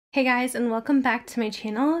Hey guys, and welcome back to my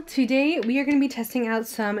channel. Today we are going to be testing out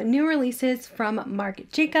some new releases from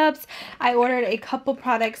Marc Jacobs. I ordered a couple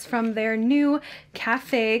products from their new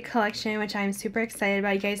cafe collection, which I'm super excited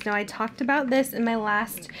about. You guys know I talked about this in my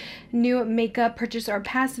last new makeup purchase or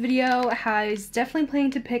pass video, how I was definitely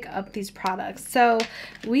planning to pick up these products. So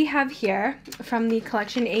we have here from the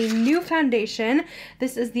collection a new foundation.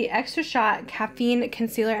 This is the Extra Shot Caffeine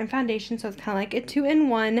Concealer and Foundation, so it's kind of like a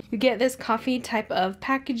 2-in-1. You get this coffee type of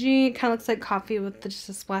packaging. It kind of looks like coffee with just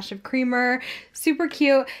a splash of creamer. Super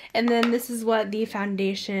cute. And then this is what the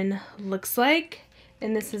foundation looks like.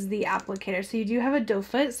 And this is the applicator. So you do have a doe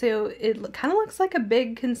foot, so it kind of looks like a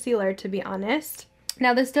big concealer, to be honest.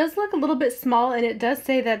 Now this does look a little bit small, and it does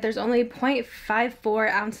say that there's only 0.54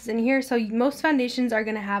 ounces in here, so most foundations are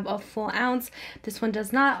going to have a full ounce. This one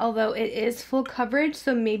does not, although it is full coverage,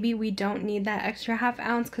 so maybe we don't need that extra half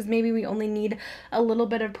ounce because maybe we only need a little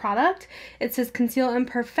bit of product. It says Conceal and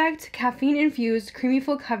Perfect Caffeine Infused Creamy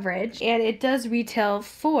Full Coverage, and it does retail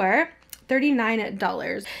for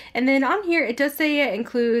 $39. And then on here it does say it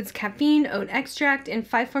includes caffeine, oat extract, and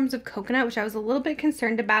 5 forms of coconut, which I was a little bit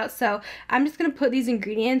concerned about. So I'm just going to put these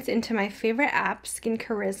ingredients into my favorite app, Skin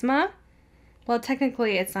Charisma. Well,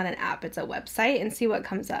 technically it's not an app, it's a website, and see what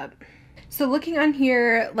comes up. So looking on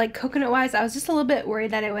here, like coconut wise, I was just a little bit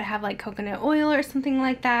worried that it would have like coconut oil or something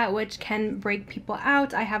like that, which can break people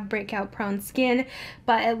out. I have breakout prone skin,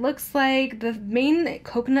 but it looks like the main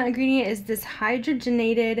coconut ingredient is this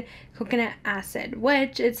hydrogenated coconut acid,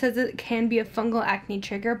 which it says it can be a fungal acne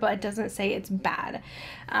trigger, but it doesn't say it's bad,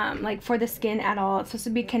 like for the skin at all. It's supposed to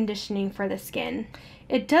be conditioning for the skin.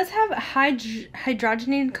 It does have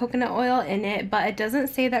hydrogenated coconut oil in it, but it doesn't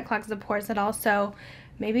say that clogs the pores at all, so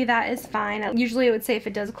maybe that is fine. Usually it would say if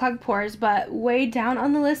it does clog pores, but way down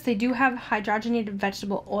on the list they do have hydrogenated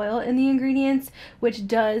vegetable oil in the ingredients, which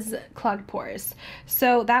does clog pores.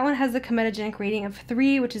 So that one has a comedogenic rating of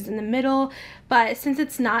 3, which is in the middle, but since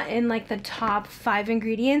it's not in like the top 5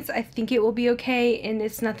 ingredients, I think it will be okay, and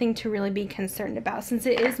it's nothing to really be concerned about since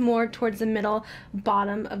it is more towards the middle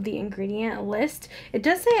bottom of the ingredient list. It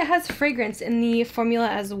does say it has fragrance in the formula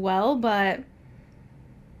as well, but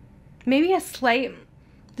maybe a slight...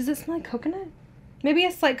 Does it smell like coconut? Maybe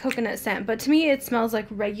a slight coconut scent, but to me it smells like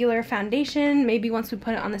regular foundation. Maybe once we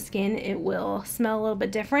put it on the skin it will smell a little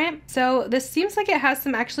bit different. So this seems like it has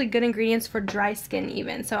some actually good ingredients for dry skin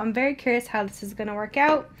even. So I'm very curious how this is going to work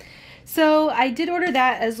out. So I did order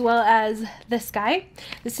that as well as this guy.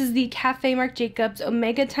 This is the Cafe Marc Jacobs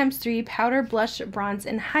Omega x3 Powder Blush Bronze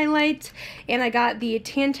and Highlight. And I got the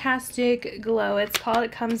Tantastic Glow, it's called.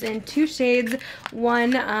 It comes in 2 shades.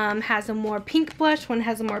 One has a more pink blush, one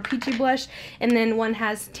has a more peachy blush, and then one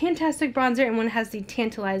has Tantastic Bronzer, and one has the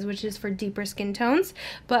Tantalize, which is for deeper skin tones.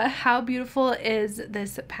 But how beautiful is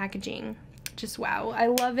this packaging? Just wow, I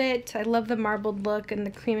love it. I love the marbled look and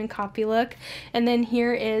the cream and coffee look. And then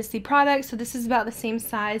here is the product. So this is about the same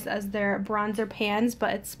size as their bronzer pans,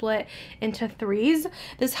 but it's split into 3s.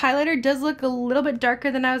 This highlighter does look a little bit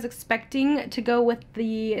darker than I was expecting to go with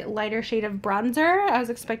the lighter shade of bronzer. I was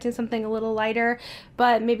expecting something a little lighter,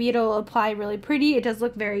 but maybe it'll apply really pretty. It does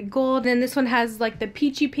look very gold, and this one has like the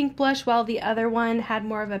peachy pink blush while the other one had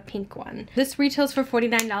more of a pink one. This retails for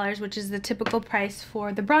 $49, which is the typical price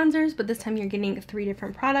for the bronzers, but this time you're getting 3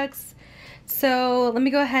 different products. So let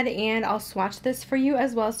me go ahead and I'll swatch this for you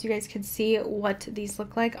as well so you guys can see what these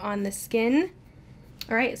look like on the skin.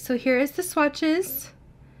 Alright, so here is the swatches.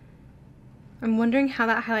 I'm wondering how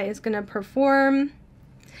that highlight is going to perform.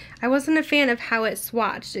 I wasn't a fan of how it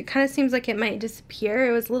swatched. It kind of seems like it might disappear.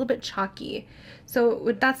 It was a little bit chalky.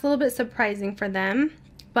 So that's a little bit surprising for them.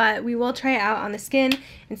 But we will try it out on the skin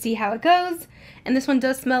and see how it goes. And this one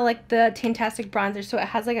does smell like the Tantastic Bronzer, so it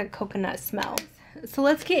has like a coconut smell. So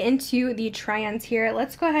let's get into the try-ons here.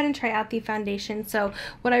 Let's go ahead and try out the foundation. So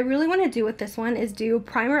what I really want to do with this one is do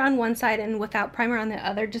primer on one side and without primer on the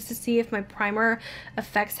other, just to see if my primer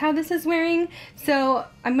affects how this is wearing. So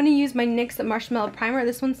I'm going to use my NYX Marshmallow Primer.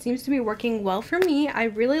 This one seems to be working well for me. I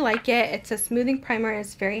really like it. It's a smoothing primer and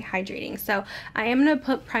it's very hydrating. So I am going to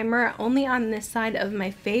put primer only on this side of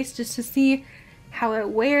my face just to see how it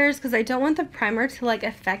wears, because I don't want the primer to like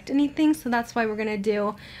affect anything, so that's why we're gonna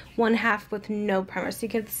do 1/2 with no primer so you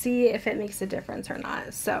can see if it makes a difference or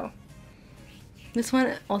not. So this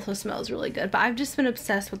one also smells really good, but I've just been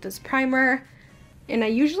obsessed with this primer, and I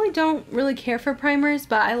usually don't really care for primers,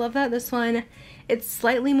 but I love that this one, it's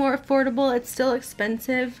slightly more affordable. It's still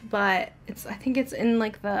expensive, but I think it's in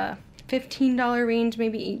like the $15 range,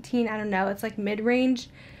 maybe 18, I don't know, it's like mid-range.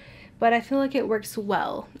 But I feel like it works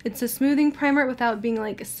well. It's a smoothing primer without being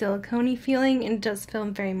like a silicone-y feeling, and it does feel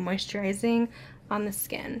very moisturizing on the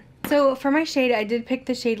skin. So for my shade, I did pick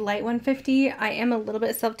the shade Light 150. I am a little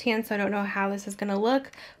bit self-tan, so I don't know how this is going to look.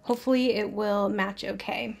 Hopefully it will match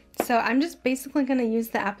okay. So I'm just basically going to use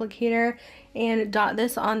the applicator and dot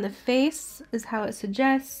this on the face, is how it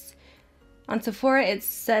suggests. On Sephora, it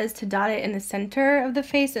says to dot it in the center of the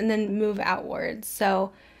face and then move outwards.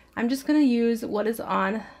 So I'm just going to use what is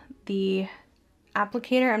on the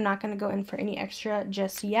applicator. I'm not going to go in for any extra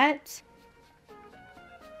just yet.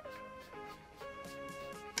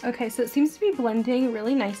 Okay, so it seems to be blending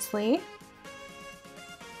really nicely.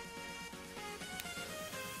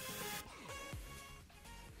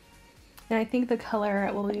 And I think the color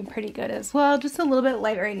will be pretty good as well. Just a little bit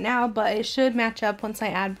light right now, but it should match up once I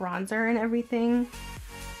add bronzer and everything.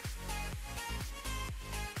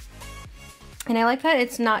 And I like that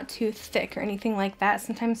it's not too thick or anything like that.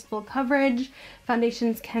 Sometimes full coverage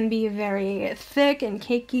foundations can be very thick and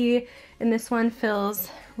cakey, and this one feels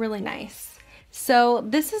really nice. So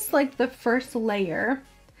this is like the first layer.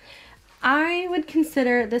 I would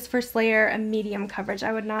consider this first layer a medium coverage.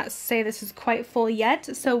 I would not say this is quite full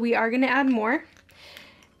yet, so we are going to add more.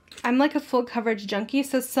 I'm like a full coverage junkie,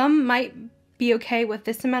 so some might be okay with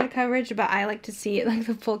this amount of coverage, but I like to see it like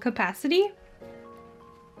the full capacity.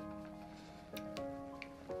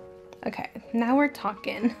 Okay, now we're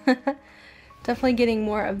talking. Definitely getting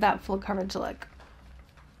more of that full coverage look.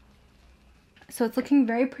 So it's looking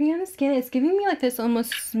very pretty on the skin. It's giving me like this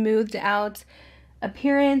almost smoothed out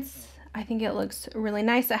appearance. I think it looks really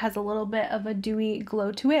nice. It has a little bit of a dewy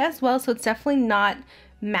glow to it as well, so it's definitely not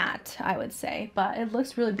matte, I would say, but it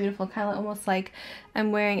looks really beautiful, kind of almost like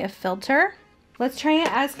I'm wearing a filter. Let's try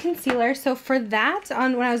it as concealer. So for that,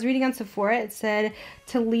 when I was reading on Sephora, it said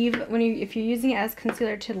to leave, if you're using it as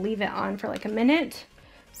concealer, to leave it on for like a minute.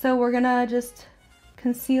 So we're gonna just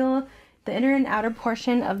conceal the inner and outer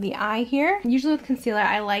portion of the eye here. Usually with concealer,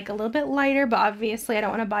 I like a little bit lighter, but obviously I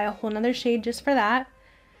don't want to buy a whole nother shade just for that.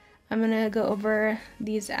 I'm gonna go over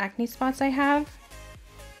these acne spots I have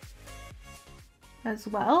as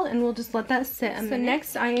well, and we'll just let that sit a minute. So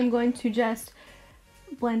next I am going to just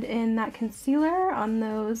blend in that concealer on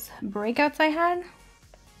those breakouts I had.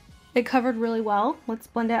 It covered really well. Let's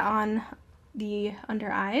blend it on the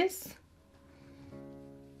under eyes.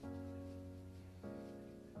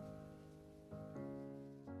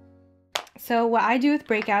 So what I do with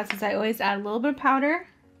breakouts is I always add a little bit of powder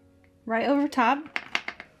right over top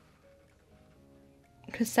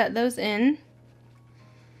to set those in.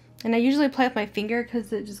 And I usually apply with my finger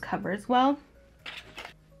because it just covers well.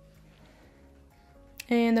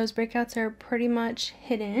 And those breakouts are pretty much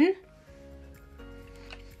hidden.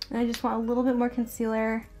 And I just want a little bit more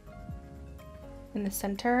concealer in the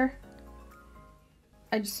center.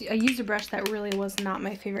 I used a brush that really was not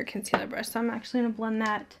my favorite concealer brush, so I'm actually going to blend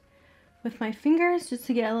that with my fingers just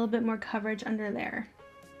to get a little bit more coverage under there.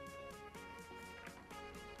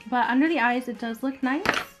 But under the eyes, it does look nice.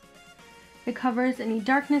 It covers any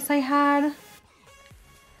darkness I had.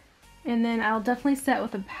 And then I'll definitely set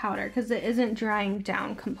with a powder because it isn't drying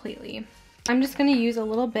down completely. I'm just going to use a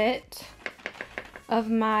little bit of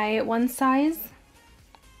my One Size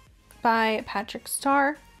by Patrick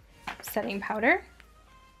Starr setting powder.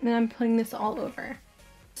 And I'm putting this all over.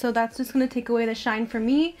 So that's just going to take away the shine for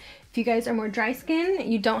me. If you guys are more dry skin,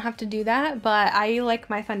 you don't have to do that, but I like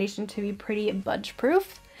my foundation to be pretty budge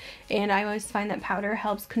proof. And I always find that powder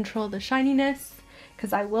helps control the shininess,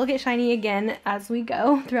 because I will get shiny again as we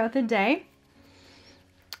go throughout the day.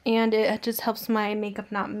 And it just helps my makeup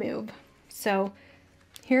not move. So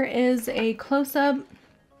here is a close-up.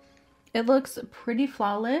 It looks pretty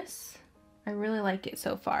flawless. I really like it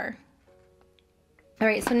so far.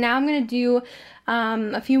 Alright, so now I'm going to do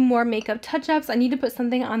a few more makeup touch-ups. I need to put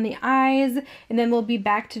something on the eyes, and then we'll be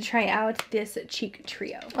back to try out this cheek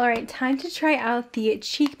trio. Alright, time to try out the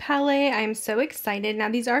cheek palette. I'm so excited. Now,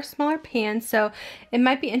 these are smaller pans, so it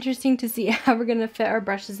might be interesting to see how we're going to fit our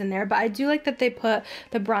brushes in there, but I do like that they put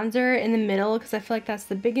the bronzer in the middle because I feel like that's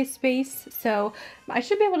the biggest space, so I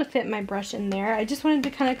should be able to fit my brush in there. I just wanted to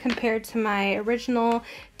kind of compare to my original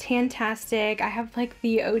Tantastic. I have like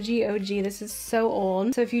the OG. This is so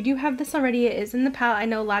old. So if you do have this already, it is in the palette. I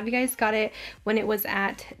know a lot of you guys got it when it was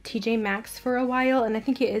at TJ Maxx for a while, and I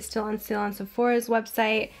think it is still on sale on Sephora's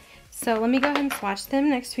website. So let me go ahead and swatch them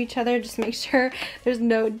next to each other, just make sure there's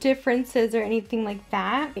no differences or anything like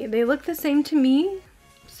that. They look the same to me,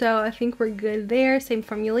 so I think we're good there. Same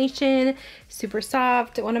formulation, super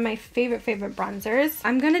soft, one of my favorite bronzers.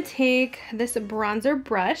 I'm gonna take this bronzer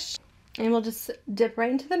brush and we'll just dip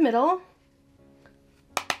right into the middle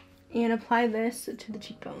and apply this to the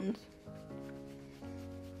cheekbones.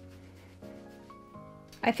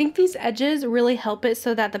 I think these edges really help it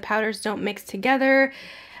so that the powders don't mix together.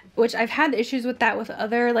 which I've had issues with that with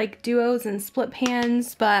other like duos and split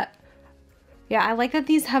pans, but yeah, I like that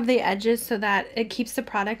these have the edges so that it keeps the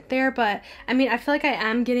product there. But I mean, I feel like I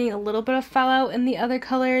am getting a little bit of fallout in the other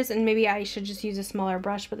colors, and maybe I should just use a smaller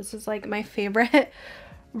brush, but this is like my favorite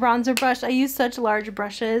bronzer brush. I use such large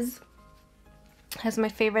brushes as my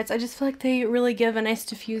favorites. I just feel like they really give a nice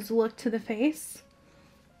diffused look to the face.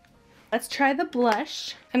 Let's try the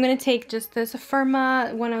blush. I'm going to take just this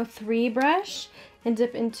Firma 103 brush and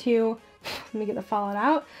dip into, let me get the fallout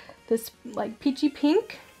out, this like peachy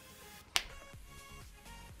pink.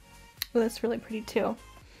 Oh, that's really pretty too.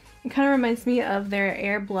 It kind of reminds me of their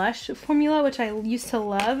Air Blush formula, which I used to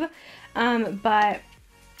love, but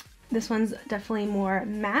this one's definitely more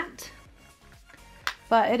matte.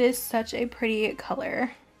 But it is such a pretty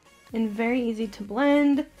color and very easy to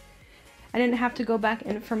blend. I didn't have to go back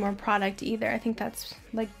in for more product either. I think that's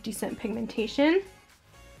like decent pigmentation.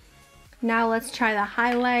 Now let's try the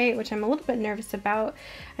highlight, which I'm a little bit nervous about.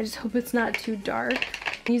 I just hope it's not too dark.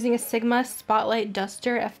 I'm using a Sigma Spotlight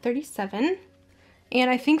Duster F37. And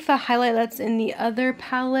I think the highlight that's in the other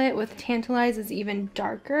palette with Tantalize is even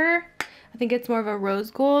darker. I think it's more of a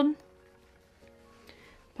rose gold.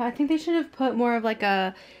 But I think they should have put more of like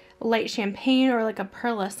a light champagne or like a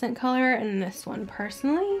pearlescent color in this one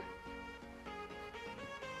personally.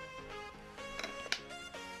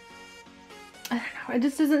 I don't know, it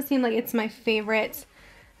just doesn't seem like it's my favorite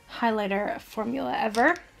highlighter formula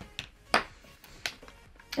ever.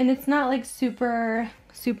 And it's not like super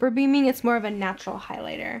beaming, it's more of a natural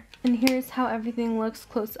highlighter. And here's how everything looks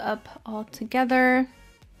close up all together.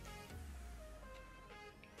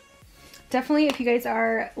 Definitely, if you guys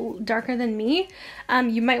are darker than me,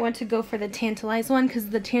 you might want to go for the Tantalize one because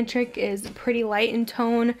the Tantric is pretty light in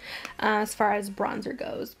tone as far as bronzer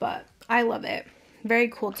goes, but I love it. Very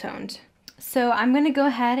cool toned. So I'm going to go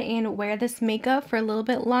ahead and wear this makeup for a little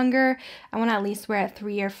bit longer. I want to at least wear it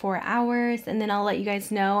 3 or 4 hours, and then I'll let you guys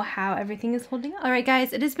know how everything is holding up. Alright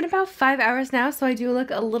guys, it has been about 5 hours now, so I do look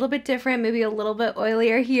a little bit different, maybe a little bit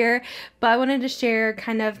oilier here, but I wanted to share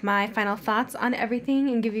kind of my final thoughts on everything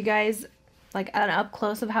and give you guys like an up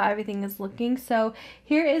close of how everything is looking. So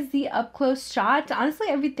here is the up close shot. Honestly,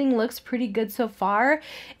 everything looks pretty good so far,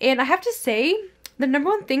 and I have to say, the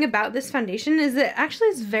number one thing about this foundation is it actually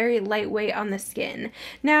is very lightweight on the skin.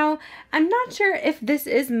 Now, I'm not sure if this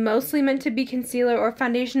is mostly meant to be concealer or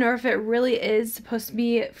foundation, or if it really is supposed to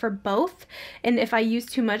be for both, and if I use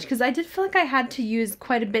too much, because I did feel like I had to use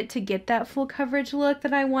quite a bit to get that full coverage look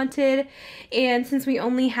that I wanted, and since we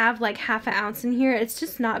only have like ½ ounce in here, it's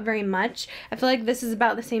just not very much. I feel like this is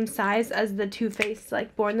about the same size as the Too Faced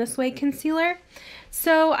like Born This Way concealer.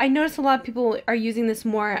 So I noticed a lot of people are using this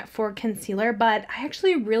more for concealer, but I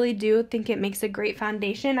actually really do think it makes a great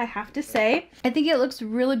foundation, I have to say. I think it looks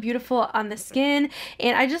really beautiful on the skin,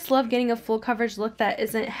 and I just love getting a full coverage look that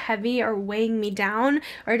isn't heavy or weighing me down,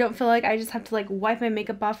 or I don't feel like I just have to like wipe my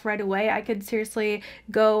makeup off right away. I could seriously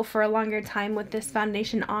go for a longer time with this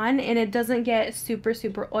foundation on, and it doesn't get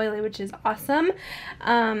super oily, which is awesome,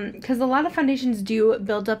 because a lot of foundations do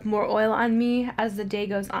build up more oil on me as the day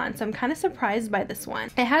goes on, so I'm kind of surprised by this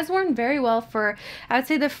one. It has worn very well for, I would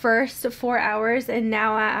say, the first 4 hours, and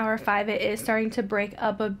now at hour 5 it is starting to break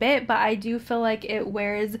up a bit, but I do feel like it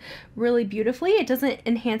wears really beautifully. It doesn't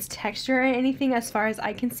enhance texture or anything as far as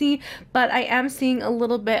I can see, but I am seeing a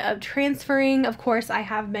little bit of transferring. Of course, I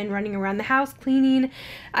have been running around the house cleaning.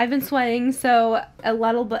 I've been sweating, so a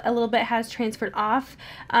little bit has transferred off.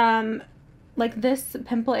 Like this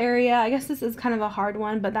pimple area, I guess this is kind of a hard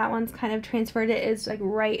one, but that one's kind of transferred. It is like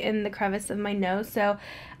right in the crevice of my nose, so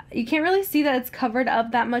you can't really see that it's covered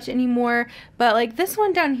up that much anymore, but like this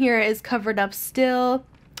one down here is covered up still.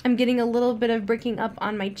 I'm getting a little bit of breaking up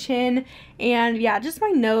on my chin, and yeah, just my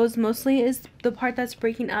nose mostly is the part that's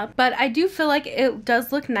breaking up, but I do feel like it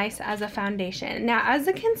does look nice as a foundation. Now, as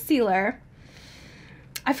a concealer,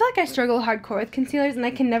 I feel like I struggle hardcore with concealers, and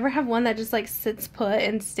I can never have one that just like sits put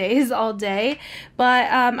and stays all day,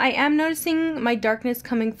 but I am noticing my darkness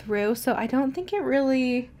coming through, so I don't think it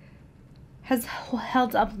really has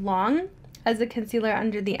held up long as a concealer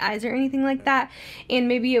under the eyes or anything like that, and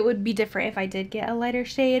maybe it would be different if I did get a lighter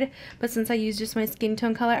shade, but since I use just my skin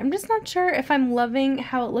tone color, I'm just not sure if I'm loving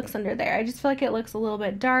how it looks under there. I just feel like it looks a little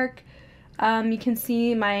bit dark. You can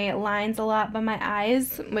see my lines a lot by my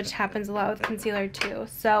eyes, which happens a lot with concealer too.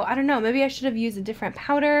 So I don't know, maybe I should have used a different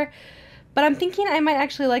powder, but I'm thinking I might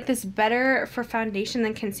actually like this better for foundation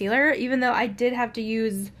than concealer, even though I did have to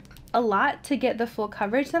use a lot to get the full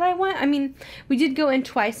coverage that I want. I mean, we did go in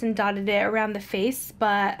twice and dotted it around the face,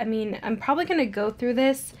 but I mean, I'm probably going to go through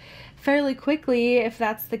this fairly quickly if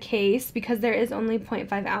that's the case, because there is only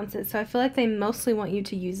 0.5 ounces. So I feel like they mostly want you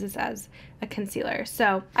to use this as a concealer.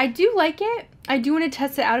 So I do like it. I do want to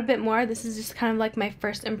test it out a bit more. This is just kind of like my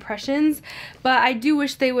first impressions, but I do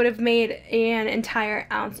wish they would have made an entire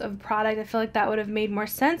ounce of product. I feel like that would have made more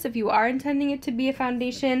sense if you are intending it to be a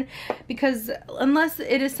foundation, because unless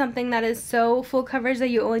it is something that is so full coverage that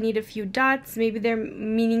you only need a few dots, maybe they're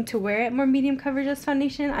meaning to wear it more medium coverage as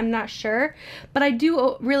foundation. I'm not sure, but I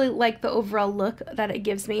do really like the overall look that it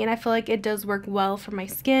gives me, and I feel like it does work well for my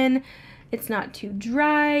skin. It's not too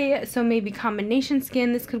dry, so maybe combination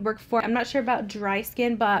skin this could work for. I'm not sure about dry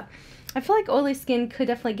skin, but I feel like oily skin could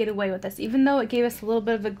definitely get away with this. Even though it gave us a little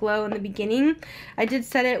bit of a glow in the beginning, I did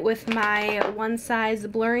set it with my One Size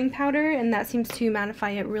blurring powder, and that seems to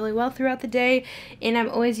mattify it really well throughout the day. And I'm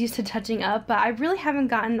always used to touching up, but I really haven't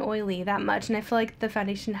gotten oily that much, and I feel like the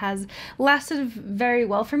foundation has lasted very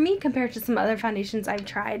well for me compared to some other foundations I've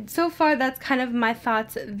tried. So far, that's kind of my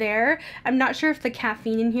thoughts there. I'm not sure if the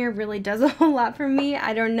caffeine in here really does a whole lot for me.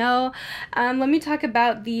 I don't know. Let me talk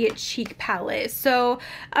about the cheek palette. So,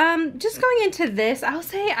 just going into this, I'll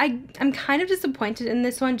say I'm kind of disappointed in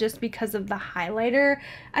this one just because of the highlighter.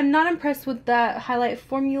 I'm not impressed with the highlight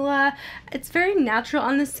formula. It's very natural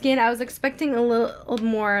on the skin. I was expecting a little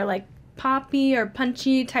more like poppy or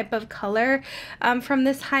punchy type of color from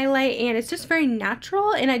this highlight, and it's just very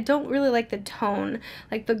natural, and I don't really like the tone,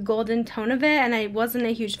 like the golden tone of it, and I wasn't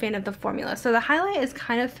a huge fan of the formula. So the highlight is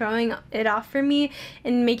kind of throwing it off for me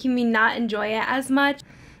and making me not enjoy it as much.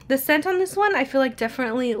 The scent on this one, I feel like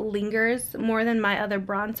definitely lingers more than my other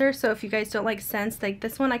bronzer. So if you guys don't like scents, like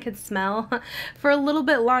this one I could smell for a little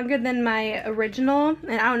bit longer than my original.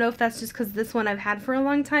 And I don't know if that's just because this one I've had for a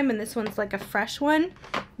long time and this one's like a fresh one.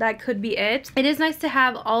 That could be it. It is nice to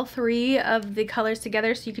have all three of the colors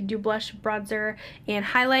together, so you could do blush, bronzer, and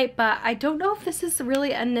highlight, but I don't know if this is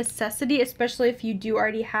really a necessity, especially if you do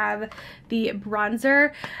already have the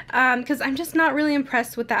bronzer, because I'm just not really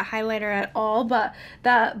impressed with that highlighter at all. But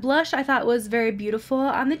the blush I thought was very beautiful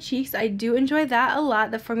on the cheeks. I do enjoy that a lot.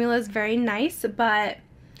 The formula is very nice, but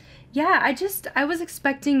yeah, I was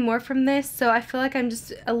expecting more from this, so I feel like I'm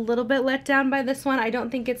just a little bit let down by this one. I don't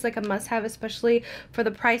think it's like a must-have, especially for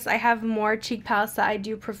the price. I have more cheek palettes that I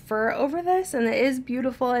do prefer over this, and it is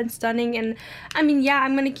beautiful and stunning, and I mean, yeah,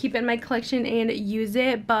 I'm going to keep it in my collection and use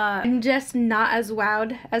it, but I'm just not as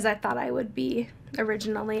wowed as I thought I would be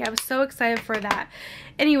originally. I was so excited for that.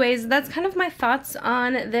 Anyways, that's kind of my thoughts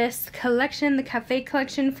on this collection, the Cafe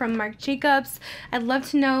Collection from Marc Jacobs. I'd love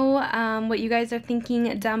to know what you guys are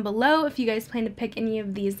thinking down below, if you guys plan to pick any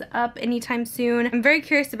of these up anytime soon. I'm very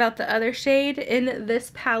curious about the other shade in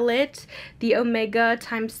this palette, the Omega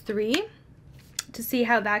 ×3. To see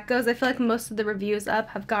how that goes. I feel like most of the reviews up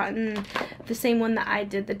have gotten the same one that I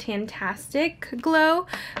did, the Tantastic Glow,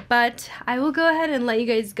 but I will go ahead and let you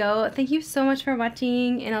guys go. Thank you so much for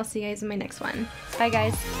watching, and I'll see you guys in my next one. Bye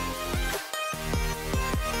guys.